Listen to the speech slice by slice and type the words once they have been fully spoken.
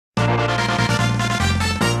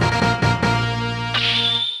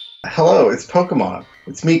Hello, it's Pokemon.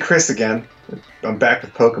 It's me, Chris, again. I'm back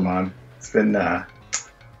with Pokemon. It's been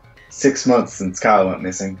 6 months since Kyle went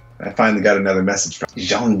missing. I finally got another message from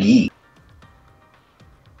Zhongyi.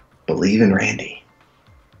 Believe in Randy.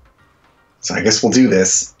 So I guess we'll do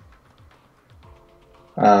this.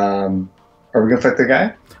 Are we gonna fight the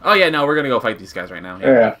guy? Oh yeah, no, we're gonna go fight these guys right now.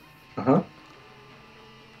 Yeah. Uh-huh.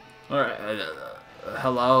 Alright,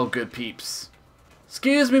 hello, good peeps.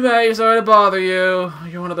 Excuse me, mate, sorry to bother you.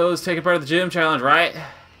 You're one of those taking part of the gym challenge, right?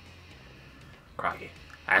 Crocky,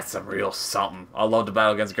 that's some real something. I'd love to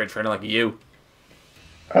battle against a great trainer like you.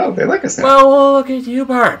 Oh, they like us now. Well, look at you,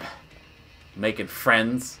 Barb. Making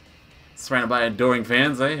friends. Surrounded by adoring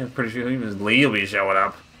fans, eh? I'm pretty sure even Lee will be showing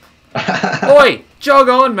up. Oi, jog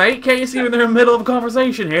on, mate. Can't you see when they're in the middle of a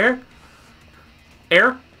conversation here?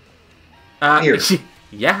 Here? Here.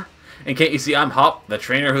 Yeah. And can't you see I'm Hop, the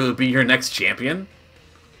trainer who will be your next champion?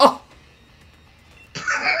 Oh!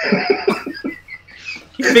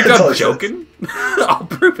 You think I'm joking? I'll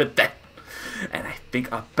prove it then. And I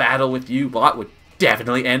think a battle with you lot would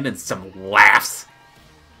definitely end in some laughs.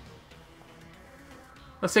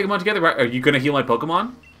 Let's take them on together. Are you going to heal my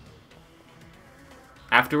Pokemon?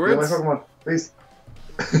 Afterwards? Heal my Pokemon, please.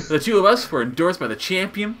 The two of us were endorsed by the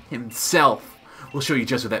champion himself. We'll show you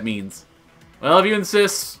just what that means. Well, if you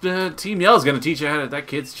insist, Team Yell's gonna teach you how to... That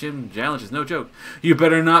kid's gym challenge is no joke. You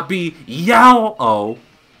better not be Yao-O.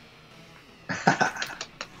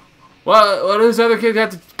 What does this other kid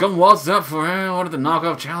got to come waltz up for? One of the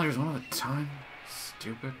knockoff challengers one at a time.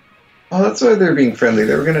 Stupid. Oh, that's why they're being friendly.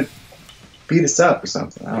 They were gonna beat us up or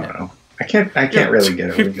something. I don't know. I can't really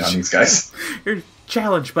get it on these guys. You're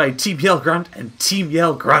challenged by Team Yell Grunt and Team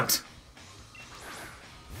Yell Grunt.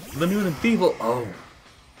 Lemon and Feeble. Oh.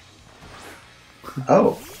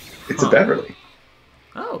 Oh, it's a Beverly.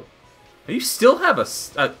 Oh, you still have a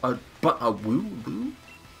woo?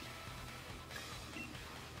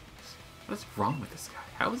 What's wrong with this guy?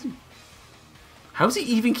 How is he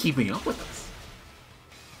even keeping up with us?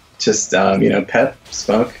 Just pep,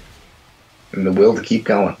 spunk, and the will to keep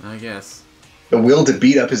going. I guess. The will to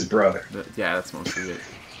beat up his brother. Yeah, that's mostly it.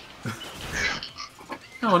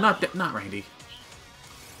 No, not Randy.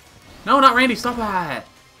 No, not Randy. Stop that.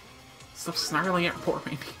 Stop snarling at poor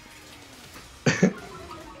Randy.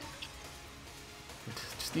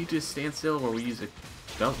 Just need to stand still where we use it.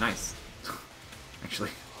 Oh, nice.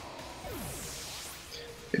 Actually.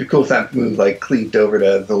 It'd be cool if that move cleaved over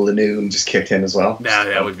to the Lanu and just kicked him as well. Nah,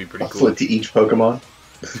 that would be pretty cool. Flip to each Pokemon.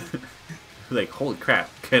 Holy crap.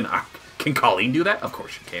 Can Colleen do that? Of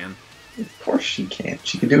course she can. Of course she can.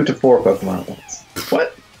 She can do it to 4 Pokemon at once.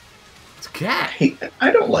 What? It's a cat. Hey,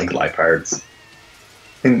 I don't like Liephards.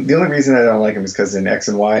 And the only reason I don't like him is because in X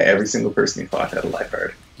and Y, every single person he fought had a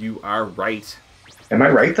Liepard. You are right. Am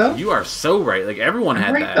I right, though? You are so right. Like, everyone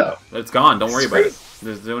had right, that. Though. But it's gone. Don't worry about it.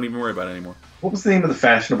 Don't even worry about it anymore. What was the name of the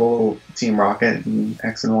fashionable Team Rocket in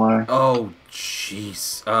X and Y? Oh,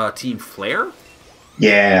 jeez. Team Flare?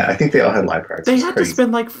 Yeah, I think they all had Liepards. They had to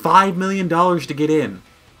spend like $5 million to get in.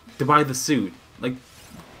 To buy the suit. Like,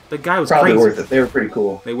 the guy was probably crazy. Worth it. They were pretty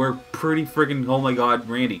cool. They were pretty friggin', oh my god,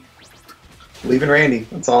 Randy. Believe in Randy.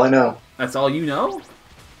 That's all I know. That's all you know?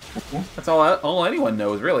 That's all anyone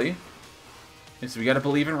knows, really. Is we gotta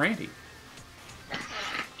believe in Randy.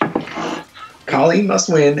 Colleen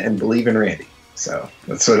must win and believe in Randy. So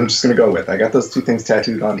that's what I'm just gonna go with. I got those 2 things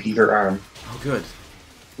tattooed on either arm. Oh, good.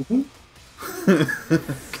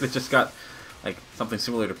 It just got like something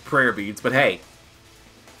similar to prayer beads, but hey,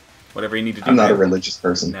 whatever you need to do. I'm not a religious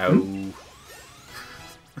person. No.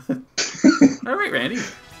 All right, Randy.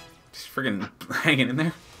 Just friggin' hanging in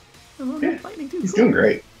there. Yeah, he's doing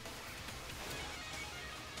great.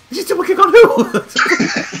 Did you double kick on who?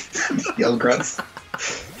 Yell grunts.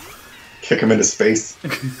 Kick him into space.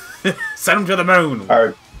 Send him to the moon.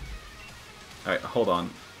 Alright, hold on.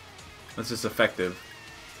 That's just effective.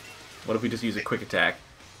 What if we just use a quick attack?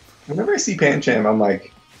 whenever I see Pancham, I'm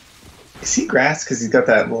like, is he grass? Because he's got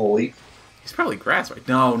that little leaf. He's probably grass, right?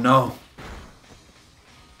 No.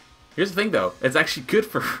 Here's the thing, though. It's actually good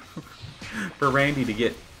for Randy to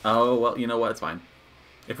get... Oh, well, you know what? It's fine.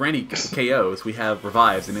 If Randy KOs, we have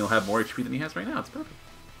revives, and he'll have more HP than he has right now. It's perfect.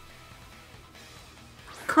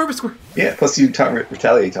 Corvusclor. Yeah, plus you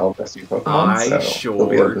retaliate to all the rest of your Pokemon. I so sure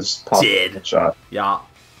be able to just pop did. Shot. Yeah.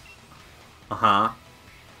 Uh-huh.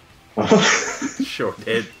 Sure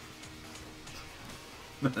did.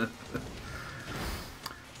 You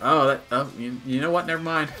know what? Never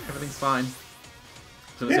mind. Everything's fine. I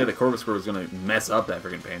was going to say the Corvusclor was going to mess up that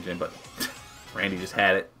freaking Pancham, but Randy just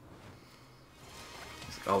had it.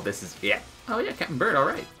 Oh, this is... Yeah. Oh, yeah, Captain Bird, all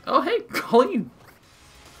right. Oh, hey, Colleen.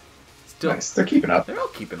 still... Nice. They're keeping up. They're all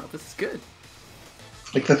keeping up. This is good.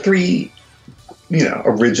 Like the three,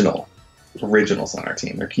 originals on our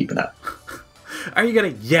team. They're keeping up. Are you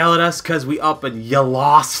going to yell at us because we up and you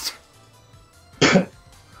lost?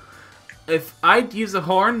 If I'd use a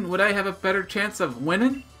horn, would I have a better chance of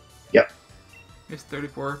winning? Yep. Here's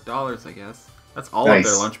 $34, I guess. That's all Nice.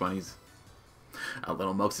 of their lunch monies. A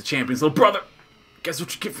little Moke's the champion's little brother. Guess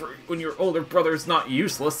what you get for when your older brother is not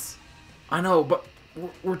useless. I know, but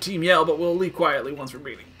we're Team Yell, but we'll leave quietly once we're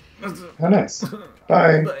meeting. Oh, nice.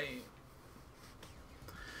 Bye. Bye.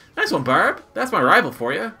 Nice one, Barb. That's my rival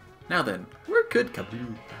for you. Now then, where could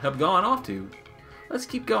Kabu have gone off to? Let's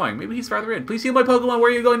keep going. Maybe he's farther in. Please heal my Pokemon. Where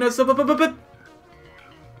are you going? No,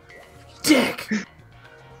 Dick!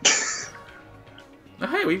 Oh,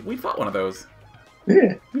 hey, we fought one of those.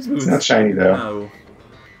 Yeah. It's not shiny, though.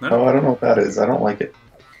 No. Oh, I don't know what that is. I don't like it.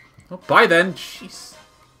 Well, bye then. Jeez.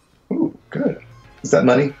 Ooh, good. Is that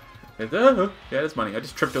money? Yeah, it's money. I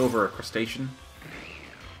just tripped over a crustacean.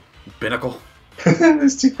 Binnacle.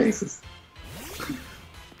 There's two faces.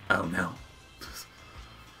 Oh, no.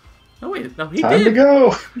 Oh, wait. No, he Time did. to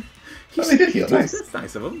go. He They did heal. Nice. That's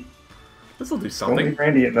nice of him. This'll do Only something.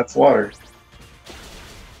 Randy, and that's water.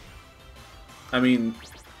 I mean,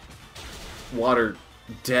 water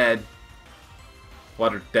dead.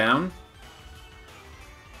 Water down.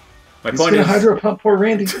 My He's point gonna is, hydro pump poor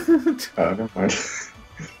Randy. Oh, never mind.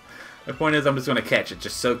 my point is, I'm just gonna catch it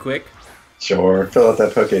just so quick. Sure, fill out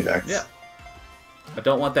that Pokédex. Yeah. I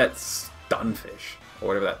don't want that stunfish or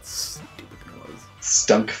whatever that stupid thing was.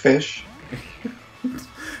 Stunkfish.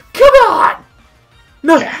 Come on!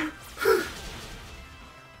 No. Yeah.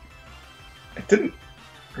 I didn't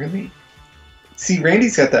really. See,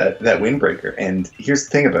 Randy's got that windbreaker, and here's the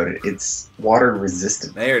thing about it: it's water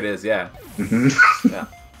resistant. There it is. Yeah. Yeah.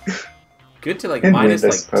 Good to like And minus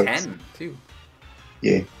wind, I like suppose. 10 too.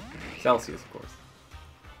 Yeah. Celsius, of course.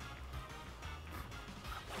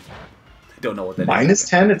 I don't know what that is. Minus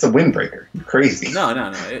 10? It's a windbreaker. You're crazy.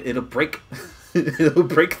 No. It'll break. It'll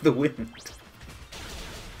break the wind.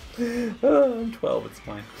 Oh, I'm 12. It's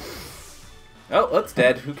fine. Oh, that's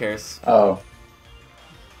dead. Who cares? Oh,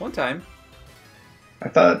 One time. I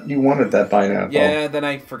thought you wanted that by now. Yeah. Then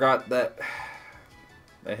I forgot that.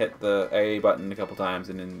 I hit the A button a couple times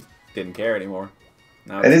and then didn't care anymore.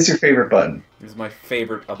 Now It is your favorite button. It's my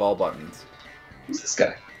favorite of all buttons. Who's this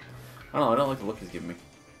guy? I don't know. I don't like the look he's giving me.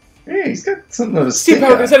 Hey, he's got something of a Steve stick.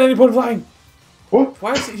 Power is at any point flying. Whoa,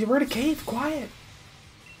 Why is it? We're in a cave. Quiet.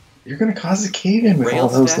 you're gonna cause a cave in with Rail all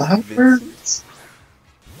those staff loud Vincent? birds.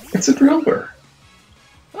 It's a drill burr.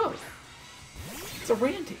 Oh, it's a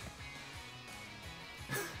Randy,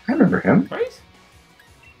 I remember him. right?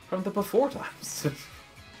 From the before times.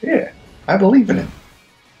 Yeah, I believe in him.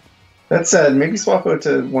 That said, maybe swap out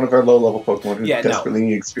to one of our low-level Pokemon who Yeah, no. desperately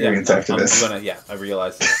need experience after this. I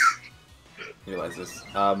realize this.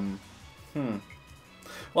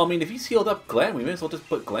 Well, I mean, if he's healed up Glenn, we may as well just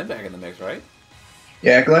put Glenn back in the mix, right?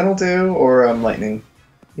 Yeah, Glenn will do, or Lightning.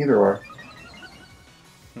 Either or.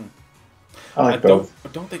 I like both. I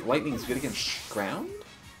don't think Lightning's good against ground.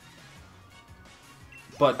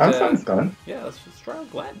 But I'm fine with Glenn. yeah, let's just try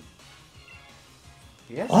out Glenn.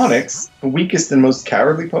 Yes. Onyx, the weakest and most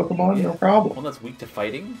cowardly Pokemon, Yeah. no problem. One that's weak to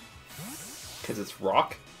fighting because it's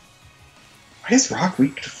rock. Why is Rock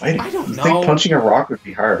weak to fighting? I don't You know. think punching a rock would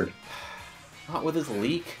be hard? Not with his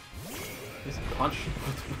leak. Just punch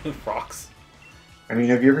with rocks. I mean,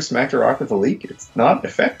 have you ever smacked a rock with a leak? It's not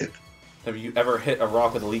effective. Have you ever hit a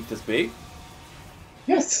rock with a leak this big?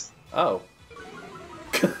 Yes. Oh.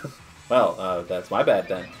 Well, that's my bad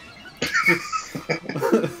then.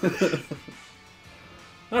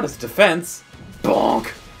 Not his defense.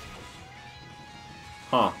 Bonk!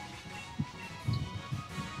 Huh.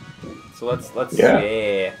 So let's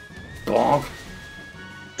Yeah. Bonk.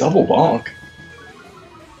 Double bonk.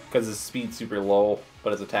 Because his speed's super low,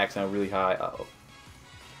 but his attack's now really high. Uh-oh.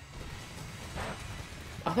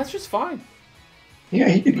 Oh, that's just fine. Yeah,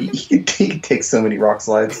 he could take so many rock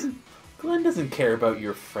slides. Glenn doesn't care about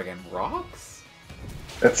your friggin' rocks.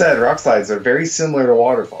 That said, rock slides are very similar to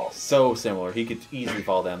waterfalls. So similar. He could easily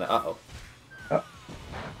fall down there. Uh-oh. Oh.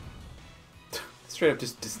 Straight up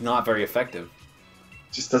just not very effective.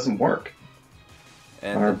 Just doesn't work.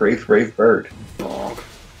 And On our brave bird. bonk.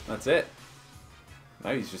 That's it.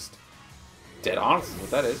 Now he's just dead honest is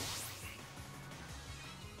what that is.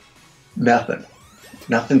 Nothing.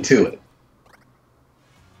 Nothing to it.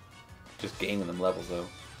 Just gaining them levels though.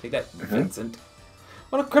 Take that, Vincent.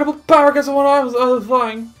 What incredible power because of when I was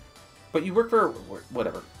flying. But you work for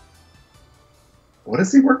whatever. What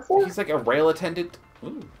does he work for? He's like a rail attendant.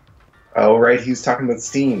 Ooh. Oh, right, he was talking about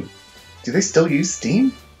Steam. Do they still use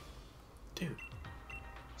Steam?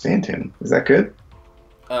 Sand tune. Is that good?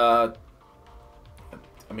 I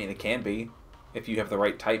mean, it can be if you have the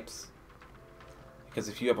right types. Because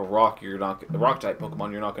if you have a rock, you're not the rock type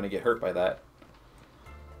Pokemon. You're not going to get hurt by that.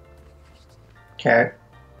 Okay.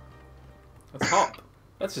 That's Hop.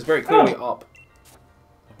 That's just very clearly Hop.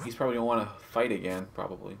 He's probably gonna want to fight again.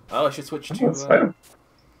 Probably. Oh, I should switch to. Let's fight him.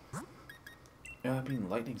 Yeah, I mean,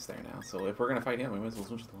 Lightning's there now. So if we're gonna fight him, we might as well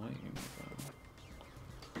switch to Lightning.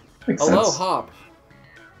 Makes Hello, sense. Hop.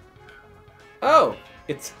 Oh,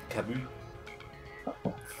 it's Kabu.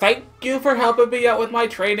 Thank you for helping me out with my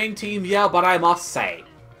training team, yeah, but I must say,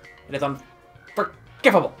 it is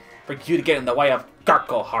unforgivable for you to get in the way of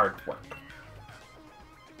Garko hard work.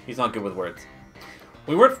 He's not good with words.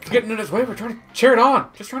 We weren't getting in his way, we're trying to cheer it on.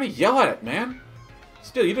 Just trying to yell at it, man.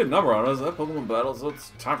 Still, you did a number on us. That Pokemon battle, so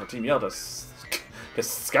it's time for Team Yell to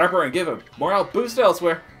Scarper and give a morale boost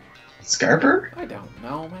elsewhere. Scarper? I don't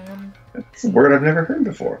know, man. That's a word I've never heard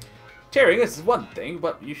before. Cheering is one thing,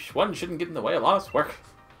 but one shouldn't get in the way of honest work.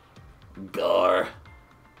 Gore.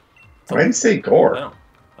 Why did you say gore? I don't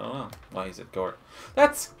know why he said gore.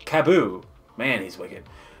 That's Kabu. Man, he's wicked.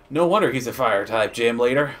 No wonder he's a fire-type gym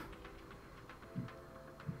leader.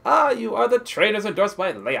 Ah, you are the trainers endorsed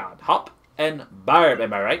by Leon, Hop, and Barb,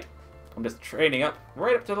 am I right? I'm just training up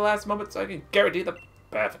right up to the last moment so I can guarantee the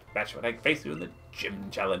perfect match when I face you in the gym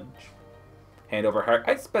challenge. Hand over heart,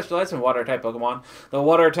 I specialize in water-type Pokemon. The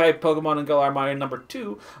water-type Pokemon in Galar Mine number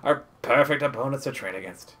 2 are perfect opponents to train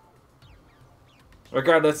against.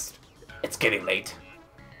 Regardless, it's getting late.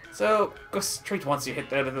 So, go straight once you hit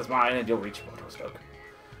the end of this mine and you'll reach Motostoke.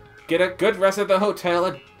 Get a good rest at the hotel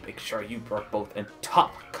and make sure you are both in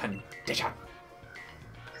top condition.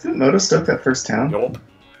 Isn't Motostoke that first town? Yup.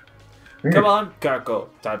 Weird. Come on, Garko.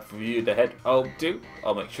 Time for you to head home too.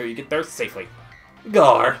 I'll make sure you get there safely.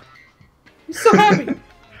 Gar. I'm so happy.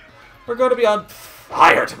 We're going to be on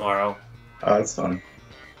fire tomorrow. Oh, that's fun.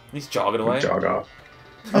 He's jogging away. Jog off.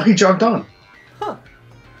 Oh, he jogged on. Huh.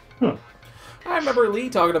 Huh. I remember Lee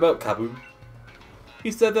talking about Kabu. He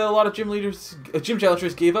said that a lot of gym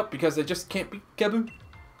challengers gave up because they just can't beat Kabu.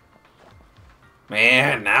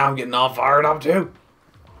 Man, now I'm getting all fired up too.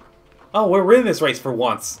 Oh, we're in this race for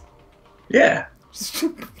once. Yeah. Just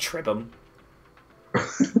trip him.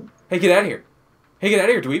 Hey, get out of here. Hey, get out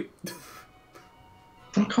of here, dweeb.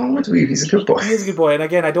 Don't call him a dweeb. He's a good boy. He's a good boy, and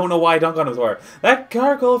again, I don't know why I dunk on his door. That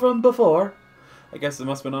Gargoyle from before. I guess it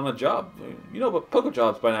must have been on a job. You know about Poke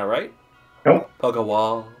Jobs by now, right? Nope. Poke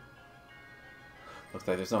Wall. Looks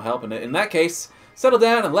like there's no help in it. In that case, settle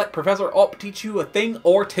down and let Professor Op teach you a thing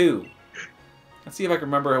or two. Let's see if I can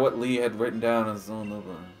remember what Lee had written down on his own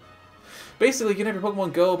notebook. Basically, you can have your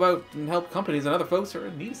Pokemon go about and help companies and other folks who are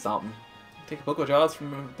in need of something. Take a Poke Jobs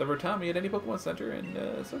from the Rotami at any Pokemon Center and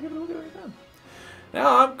so give it a look at it done.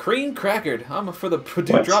 Now I'm cream crackered. I'm for the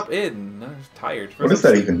Purdue drop in. I'm tired. What does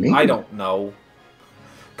that even mean? I don't know.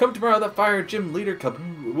 Come tomorrow, the fire gym leader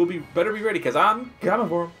Kabu will better be ready because I'm coming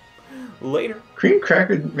for him. Later. Cream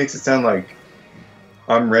cracker makes it sound like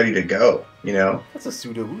I'm ready to go, you know? That's a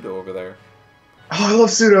Sudowoodo over there. Oh, I love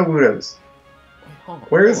Sudowoodos.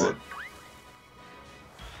 Where is it?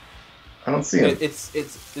 I don't see him.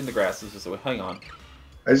 It's in the grass. It's just hang on.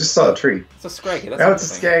 I just saw a tree. It's a Scraggy. That's Now it's a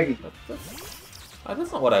Skaggy.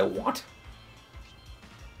 That's not what I want.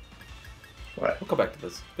 What? We'll come back to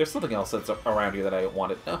this. There's something else that's around here that I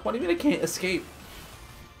wanted. What do you mean I can't escape?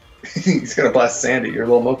 He's gonna blast sand at your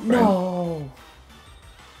little milk friend. No.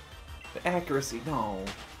 The accuracy, no.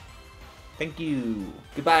 Thank you.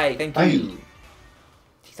 Goodbye. Thank you. Aye.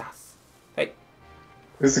 Jesus. Hey.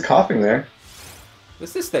 There's a coughing there.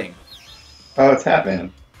 What's this thing? Oh, it's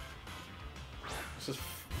Hatman. It's just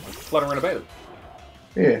fluttering about.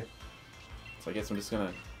 Yeah. So I guess I'm just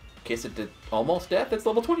gonna kiss it to almost death. It's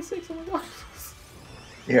level 26. Oh my god.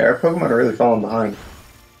 Yeah, our Pokemon are really falling behind.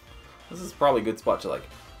 This is probably a good spot to like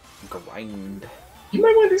grind. You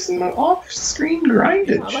might want to do some off-screen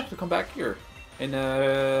grindage. Yeah, I'd like to come back here in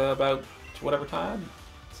about whatever time,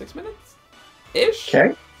 6 minutes, ish.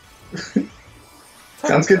 Okay.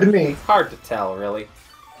 Sounds good to me. It's hard to tell, really.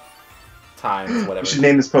 Times, whatever. You should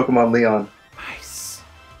name this Pokemon Leon. Nice.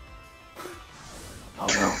 Oh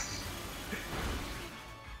no.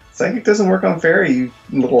 Psychic doesn't work on Fairy, you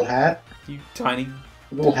little hat. You tiny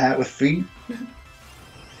Little hat with feet.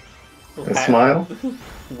 little And a hat. smile.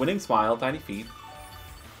 Winning smile, tiny feet.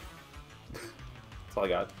 That's all I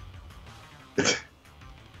got.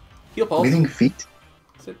 Heal pulse. Winning feet?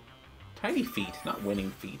 Is it tiny feet, not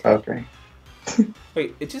winning feet? Okay.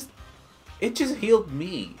 Wait, it just healed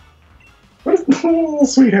me. What a little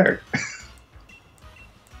sweetheart.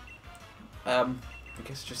 I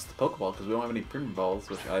guess just the Pokeball because we don't have any Premium Balls,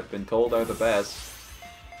 which I've been told are the best.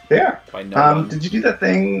 They are. By no one. Did you do that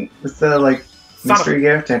thing with the, like, Son mystery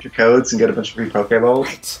gift, enter codes, and get a bunch of free Pokeballs?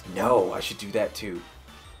 Right. No, I should do that too.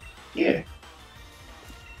 Yeah.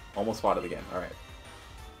 Almost spotted again. Alright.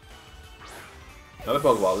 Another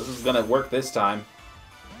Pokeball. This is gonna work this time.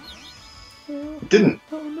 It didn't.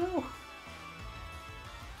 Oh no.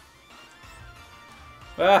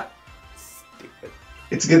 Ah! Stupid.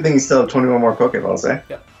 It's a good thing you still have 21 more Pokeballs, eh?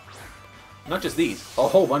 Yep. Not just these, a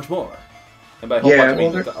whole bunch more. And by a whole Yeah, bunch, I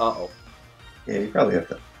mean well, the uh-oh. Yeah, you probably have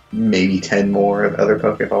to. Maybe 10 more of other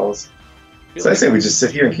Pokeballs. Feel So I like say we just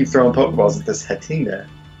sit here and keep throwing Pokeballs at this Hatinga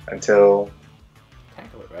until,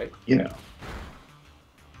 tackle it, right? you know.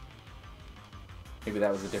 Maybe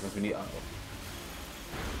that was the difference we need. Uh-oh.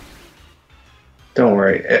 Don't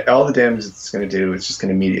worry. All the damage it's going to do, it's just going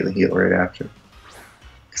to immediately heal right after.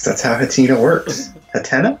 Because that's how Hatina works.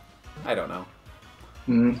 Hatena? I don't know.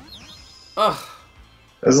 Mm. Ugh.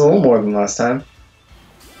 That was a little more than last time.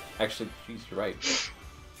 Actually, jeez, you're right.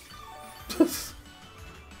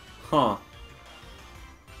 Huh.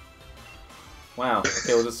 Wow.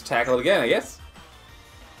 Okay, we'll just tackle it again, I guess.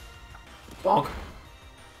 Bonk.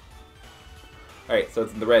 Alright, so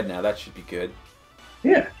it's in the red now. That should be good.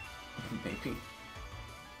 Yeah. Maybe.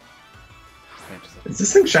 Is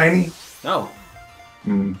this thing shiny? No.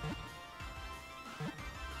 Hmm.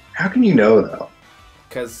 How can you know, though?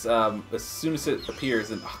 Because as soon as it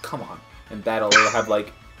appears, and oh, come on. And that'll have,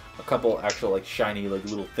 like, a couple actual, like, shiny, like,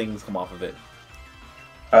 little things come off of it.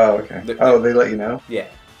 Oh, okay. They let you know? Yeah.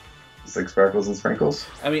 It's like sparkles and sprinkles?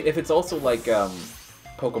 I mean, if it's also like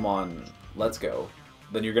Pokemon Let's Go,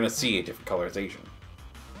 then you're going to see a different colorization.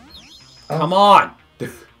 Oh. Come on!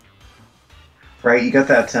 Right, you got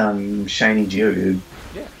that shiny Geodude.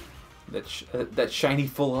 Yeah. That shiny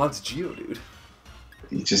full odds Geodude.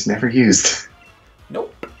 You just never used.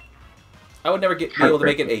 Nope. I would never be able to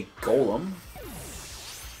make it a Golem.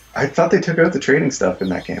 I thought they took out the trading stuff in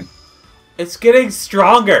that game. It's getting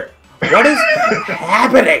stronger! What is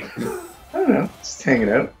happening? I don't know, just hanging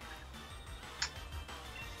out.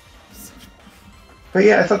 But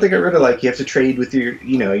yeah, I thought they got rid of, like, you have to trade with your,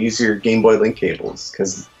 use your Game Boy Link cables,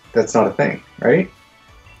 because that's not a thing, right?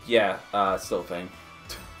 Yeah, still a thing.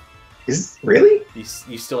 Is it really?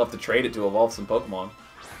 You still have to trade it to evolve some Pokemon.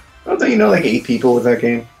 Oh, don't you know, like, 8 people with that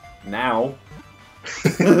game? Now.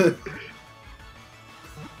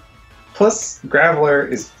 Plus, Graveler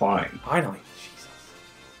is fine. Finally. Jesus.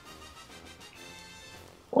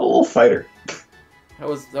 What a little fighter. That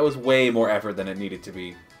was way more effort than it needed to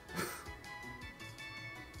be.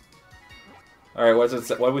 Alright, what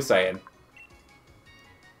are we saying?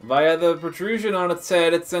 Via the protrusion on its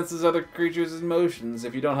head, it senses other creatures' emotions.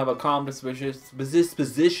 If you don't have a calm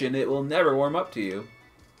disposition, it will never warm up to you.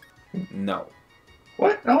 No.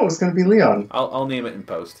 What? Oh, it was going to be Leon. I'll name it in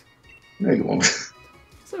post. No, you won't.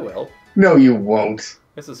 Yes, I will. No, you won't.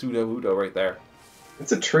 It's a pseudo-wudo right there.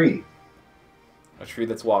 It's a tree. A tree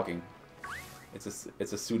that's walking. It's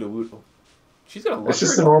a pseudo-wudo. She's got a luxury. It's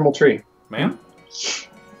just a normal tree. Ma'am?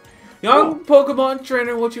 Young Pokemon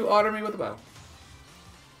trainer, won't you honor me with a bow?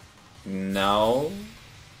 No.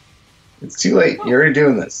 It's too late. You're already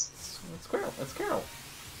doing this. That's Carol. That's Carol.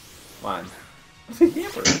 Mine.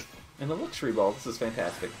 Yamper. And the luxury ball. This is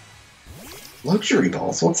fantastic. Luxury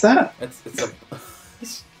balls? What's that? It's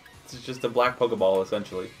just a black Pokeball,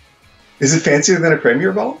 essentially. Is it fancier than a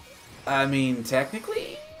Premier ball? I mean,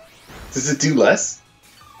 technically, Does it do less?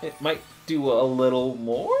 it might do a little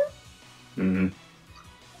more. Mm-hmm.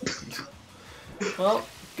 Well,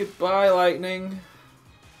 goodbye, Lightning.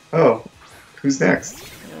 Oh, who's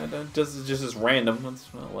next? Yeah, just as random.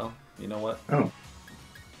 That's, well, you know what? Oh.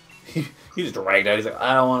 He just dragged out. He's like,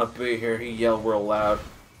 I don't want to be here. He yelled real loud.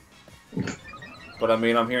 But I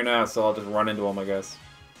mean, I'm here now, so I'll just run into him, I guess.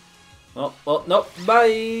 Oh, well, nope.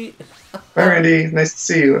 Bye. Bye, Randy. Nice to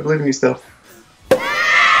see you. I believe in you still.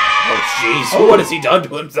 Oh, jeez. Oh. What has he done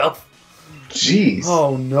to himself? Jeez.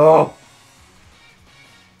 Oh, no.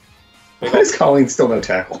 Why is Colleen still no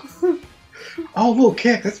tackle? Oh, a little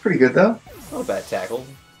kick. That's pretty good, though. Not a bad tackle.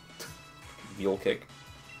 Mule kick.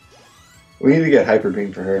 We need to get Hyper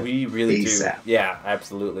Beam for her. We really ASAP. do. Yeah,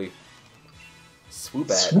 absolutely.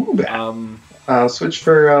 Swoobat. Swoobat. I'll switch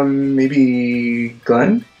for, maybe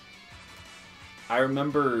Glenn? I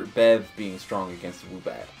remember Bev being strong against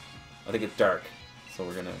Woobat. I think it's dark, so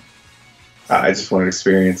we're gonna... I just wanted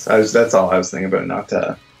experience. That's all I was thinking about, not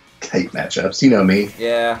tight matchups. You know me.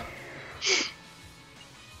 Yeah.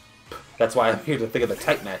 That's why I'm here to think of the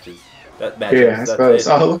tight matches. Yeah, I suppose.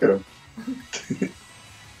 Oh, look at him.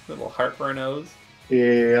 Little heart for a nose.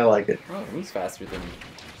 Yeah, I like it. Oh, he's faster than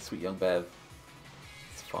Sweet Young Bev.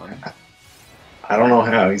 It's fun. I don't know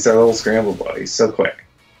how. He's our little scramble boy. He's so quick.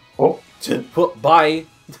 Bye.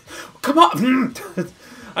 Come on.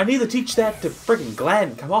 I need to teach that to friggin'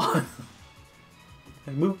 Glenn. Come on.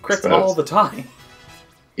 I move crits all the time.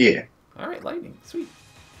 Yeah. Alright, lightning. Sweet.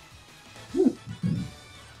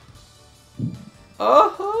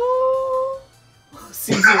 Oh!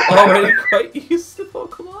 Seems you're already quite used to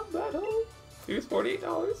Pokemon Battle. Here's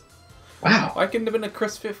 $48. Wow. I couldn't have been a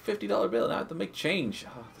crisp $50 bill. Now I have to make change.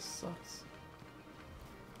 Oh, this sucks.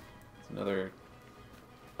 It's another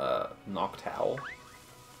Noctowl.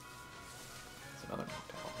 It's another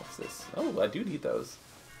Noctowl. What's this? Oh, I do need those.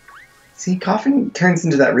 See, coughing turns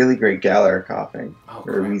into that really great Galar coughing. Oh,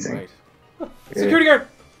 or wheezing. Right. Oh, security guard!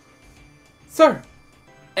 Sir!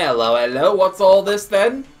 Hello, hello. What's all this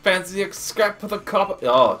then? Fancy a scrap of a cop?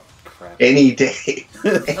 Oh, crap. Any day.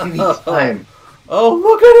 Any time. Oh,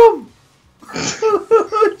 look at him!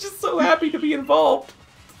 I'm just so happy to be involved.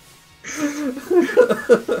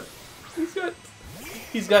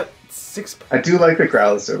 He's got 6. I do like the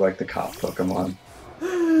Growlithe are like the cop Pokemon.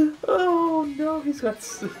 Oh no, he's got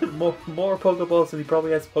more Pokeballs than he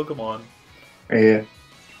probably has Pokemon. Yeah.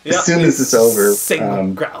 As soon as it's over,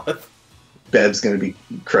 Growlithe. Bev's going to be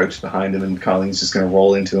crouched behind him and Colleen's just going to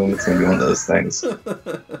roll into him. It's going to be one of those things.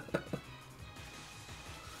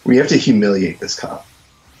 We have to humiliate this cop.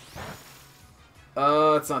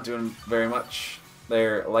 It's not doing very much.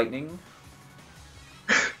 They're lightning.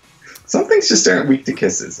 Some things just aren't weak to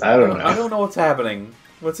kisses. I don't know. I don't know what's happening.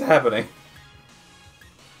 What's happening?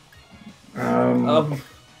 I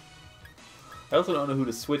also don't know who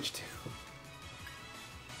to switch to.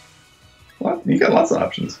 Well, you got lots of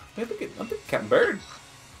options. I'm thinking Captain Bird.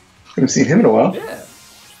 Haven't seen him in a while. Yeah.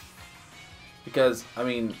 Because, I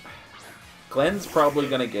mean, Glenn's probably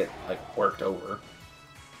going to get, like, worked over.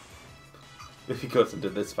 If he goes into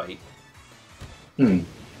this fight. Hmm.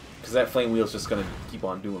 Because that Flame Wheel's just going to keep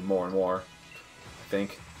on doing more and more. I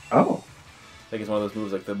think. Oh. I think it's one of those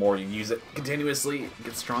moves, like, the more you use it continuously, it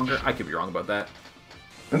gets stronger. I could be wrong about that.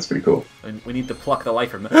 That's pretty cool. And we need to pluck the life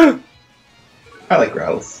from them. I like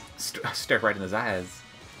Growlithe. Stare right in his eyes.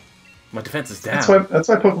 My defense is down. That's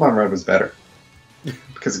why Pokemon Red was better.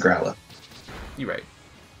 Because of Growlithe. You're right.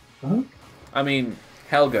 Huh? I mean,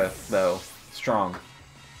 Helga, though. Strong.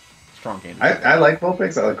 Strong game. I like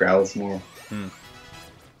Vulpix. I like Growlithe more. Hmm.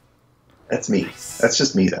 That's me. Nice. That's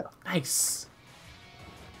just me, though. Nice.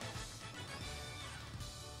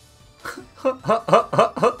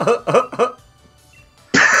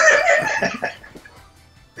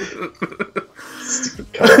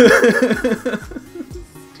 Stupid color.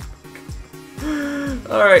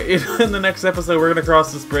 Alright, in the next episode, we're going to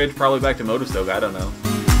cross this bridge, probably back to Motostoke. I don't know.